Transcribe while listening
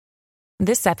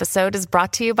This episode is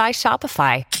brought to you by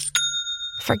Shopify.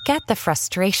 Forget the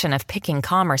frustration of picking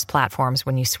commerce platforms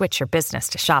when you switch your business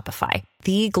to Shopify,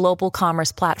 the global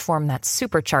commerce platform that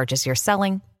supercharges your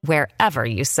selling wherever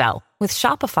you sell. With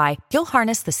Shopify, you'll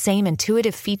harness the same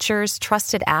intuitive features,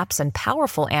 trusted apps, and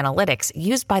powerful analytics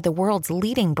used by the world's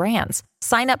leading brands.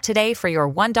 Sign up today for your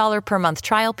 $1 per month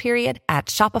trial period at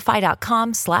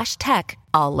shopify.com/tech,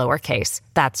 all lowercase.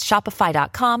 That's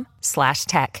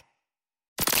shopify.com/tech.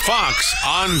 Fox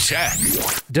on Tech.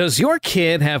 Does your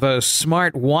kid have a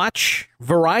smart watch?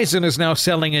 Verizon is now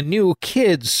selling a new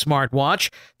kids smartwatch,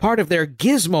 part of their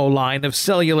Gizmo line of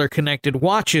cellular connected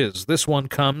watches. This one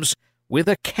comes with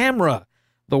a camera.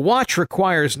 The watch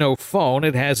requires no phone.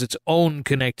 It has its own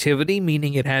connectivity,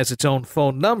 meaning it has its own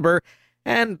phone number,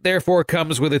 and therefore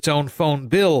comes with its own phone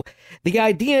bill. The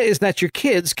idea is that your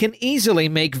kids can easily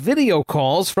make video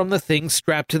calls from the thing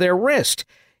strapped to their wrist.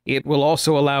 It will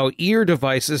also allow ear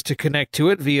devices to connect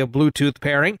to it via Bluetooth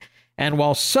pairing, and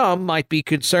while some might be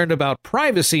concerned about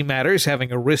privacy matters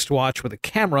having a wristwatch with a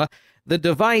camera, the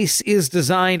device is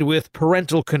designed with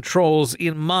parental controls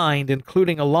in mind,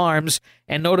 including alarms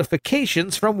and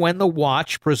notifications from when the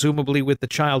watch, presumably with the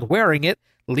child wearing it,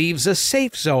 leaves a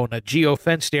safe zone, a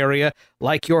geofenced area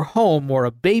like your home or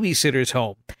a babysitter's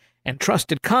home, and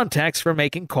trusted contacts for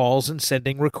making calls and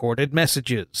sending recorded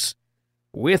messages.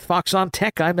 With Fox on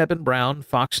Tech, I'm Eben Brown,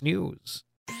 Fox News.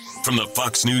 From the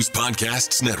Fox News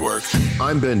Podcasts Network.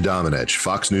 I'm Ben Domenech,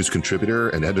 Fox News contributor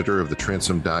and editor of the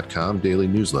Transom.com daily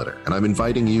newsletter, and I'm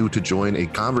inviting you to join a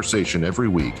conversation every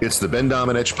week. It's the Ben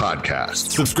Domenech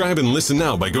Podcast. Subscribe and listen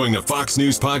now by going to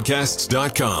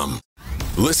foxnewspodcasts.com.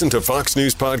 Listen to Fox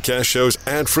News Podcast shows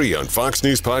ad-free on Fox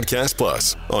News Podcast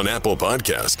Plus, on Apple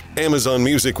Podcast, Amazon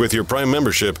Music with your Prime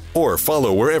membership, or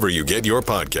follow wherever you get your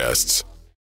podcasts.